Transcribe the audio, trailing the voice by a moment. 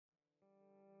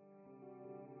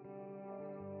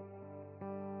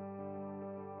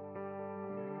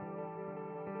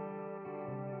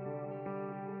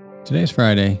Today is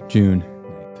Friday, June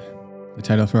 9th. The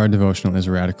title for our devotional is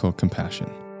Radical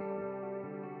Compassion.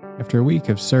 After a week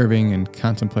of serving and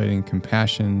contemplating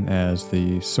compassion as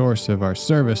the source of our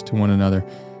service to one another,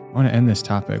 I want to end this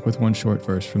topic with one short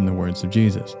verse from the words of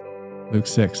Jesus. Luke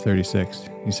 6:36,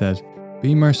 he says,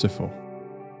 "Be merciful,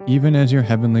 even as your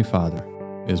heavenly Father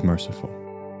is merciful."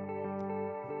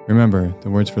 Remember,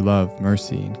 the words for love,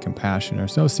 mercy, and compassion are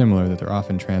so similar that they're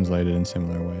often translated in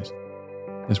similar ways.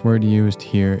 This word used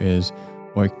here is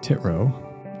oiktiro.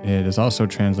 It is also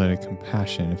translated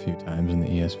compassion a few times in the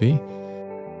ESV.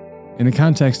 In the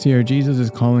context here, Jesus is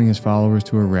calling his followers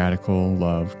to a radical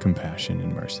love, compassion,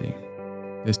 and mercy.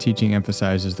 This teaching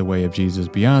emphasizes the way of Jesus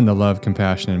beyond the love,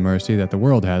 compassion, and mercy that the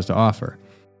world has to offer.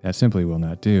 That simply will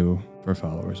not do for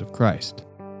followers of Christ.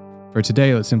 For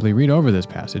today, let's simply read over this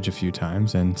passage a few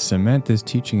times and cement this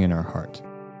teaching in our heart.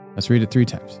 Let's read it 3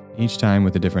 times, each time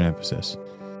with a different emphasis.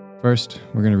 First,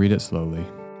 we're going to read it slowly,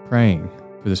 praying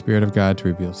for the Spirit of God to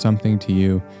reveal something to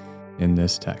you in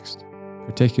this text,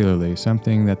 particularly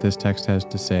something that this text has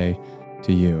to say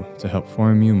to you to help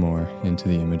form you more into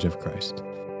the image of Christ.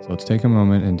 So let's take a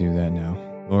moment and do that now.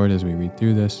 Lord, as we read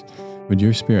through this, would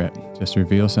your Spirit just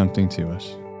reveal something to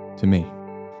us, to me,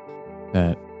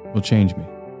 that will change me.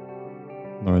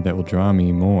 Lord, that will draw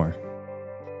me more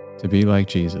to be like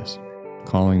Jesus,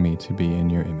 calling me to be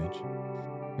in your image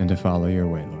and to follow your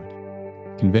way, Lord.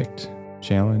 Convict,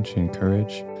 challenge,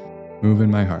 encourage, move in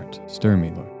my heart. Stir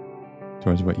me, Lord,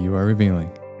 towards what you are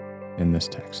revealing in this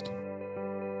text.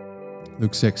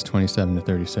 Luke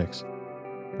 6:27-36.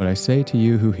 But I say to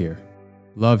you who hear,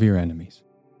 love your enemies.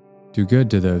 Do good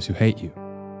to those who hate you.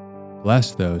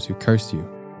 Bless those who curse you.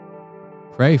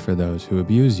 Pray for those who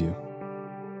abuse you.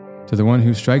 To the one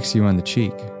who strikes you on the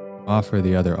cheek, offer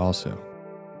the other also.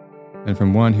 And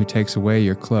from one who takes away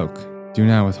your cloak, do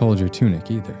not withhold your tunic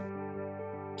either.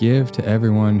 Give to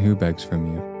everyone who begs from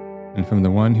you, and from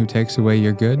the one who takes away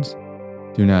your goods,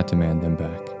 do not demand them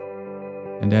back.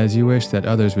 And as you wish that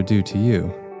others would do to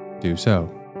you, do so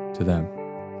to them.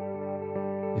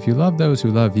 If you love those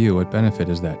who love you, what benefit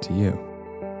is that to you?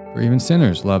 For even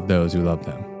sinners love those who love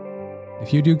them.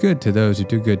 If you do good to those who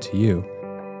do good to you,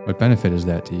 what benefit is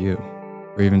that to you?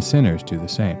 For even sinners do the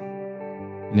same.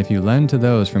 And if you lend to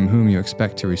those from whom you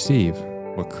expect to receive,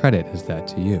 what credit is that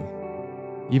to you?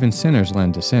 Even sinners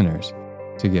lend to sinners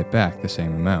to get back the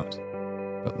same amount.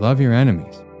 But love your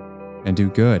enemies, and do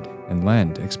good and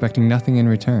lend, expecting nothing in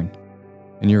return.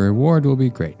 And your reward will be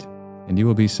great, and you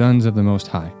will be sons of the Most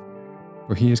High,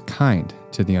 for he is kind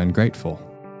to the ungrateful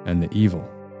and the evil.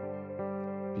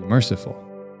 Be merciful,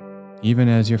 even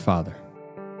as your Father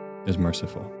is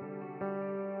merciful.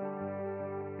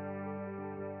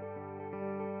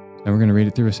 Now we're going to read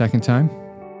it through a second time.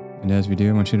 And as we do,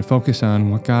 I want you to focus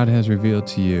on what God has revealed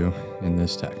to you in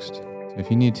this text. So if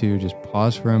you need to, just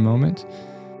pause for a moment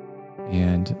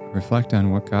and reflect on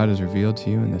what God has revealed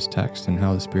to you in this text and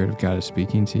how the Spirit of God is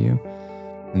speaking to you.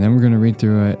 And then we're going to read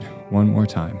through it one more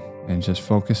time and just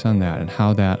focus on that and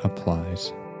how that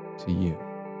applies to you.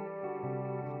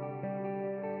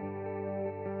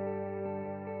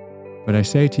 But I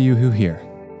say to you who hear,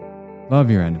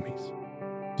 love your enemies.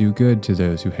 Do good to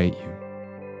those who hate you.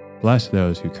 Bless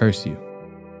those who curse you.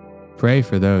 Pray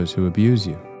for those who abuse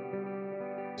you.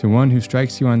 To one who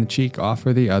strikes you on the cheek,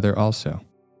 offer the other also.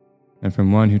 And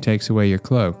from one who takes away your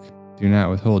cloak, do not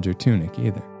withhold your tunic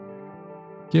either.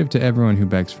 Give to everyone who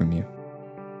begs from you.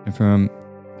 And from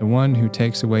the one who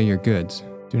takes away your goods,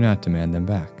 do not demand them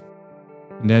back.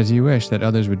 And as you wish that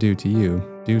others would do to you,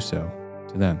 do so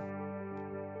to them.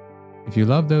 If you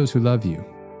love those who love you,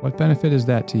 what benefit is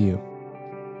that to you?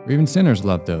 For even sinners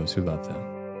love those who love them.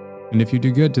 And if you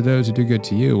do good to those who do good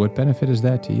to you, what benefit is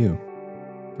that to you?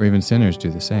 For even sinners do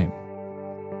the same.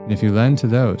 And if you lend to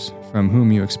those from whom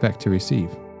you expect to receive,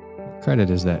 what credit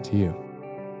is that to you?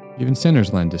 Even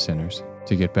sinners lend to sinners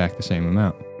to get back the same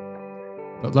amount.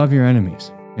 But love your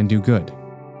enemies, and do good,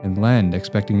 and lend,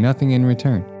 expecting nothing in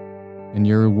return, and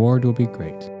your reward will be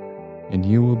great, and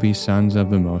you will be sons of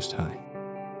the Most High.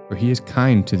 For he is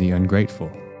kind to the ungrateful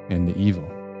and the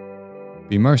evil.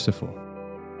 Be merciful,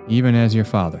 even as your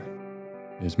Father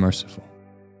is merciful.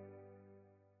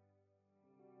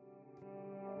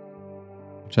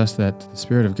 Just that the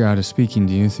Spirit of God is speaking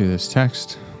to you through this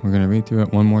text, we're going to read through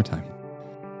it one more time.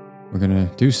 We're going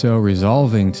to do so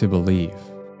resolving to believe,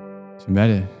 to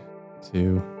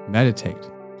meditate,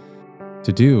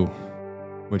 to do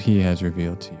what he has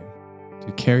revealed to you,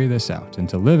 to carry this out and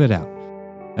to live it out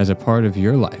as a part of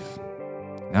your life.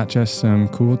 Not just some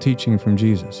cool teaching from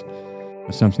Jesus,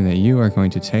 but something that you are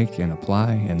going to take and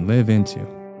apply and live into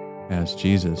as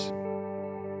Jesus'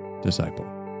 disciple.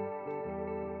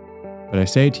 But I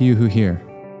say to you who hear,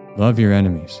 love your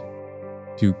enemies.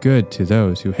 Do good to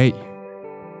those who hate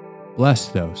you. Bless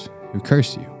those who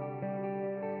curse you.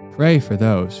 Pray for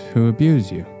those who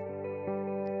abuse you.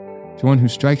 To one who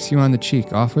strikes you on the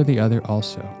cheek, offer the other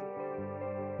also.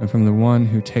 And from the one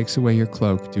who takes away your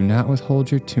cloak, do not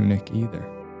withhold your tunic either.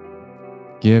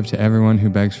 Give to everyone who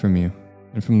begs from you,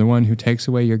 and from the one who takes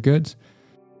away your goods,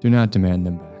 do not demand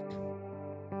them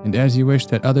back. And as you wish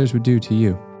that others would do to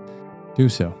you, do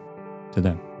so to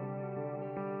them.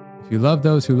 If you love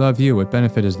those who love you, what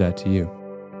benefit is that to you?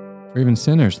 For even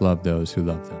sinners love those who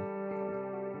love them.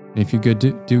 And if you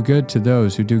do good to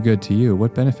those who do good to you,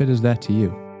 what benefit is that to you?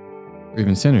 For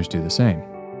even sinners do the same.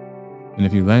 And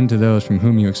if you lend to those from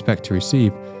whom you expect to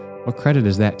receive, what credit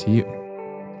is that to you?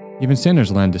 Even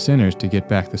sinners lend to sinners to get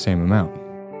back the same amount.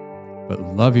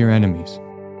 But love your enemies,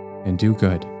 and do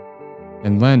good,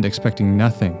 and lend expecting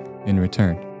nothing in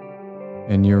return,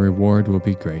 and your reward will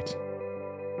be great,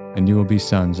 and you will be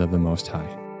sons of the Most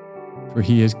High. For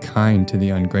he is kind to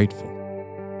the ungrateful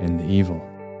and the evil.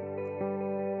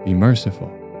 Be merciful,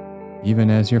 even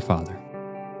as your Father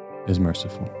is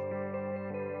merciful.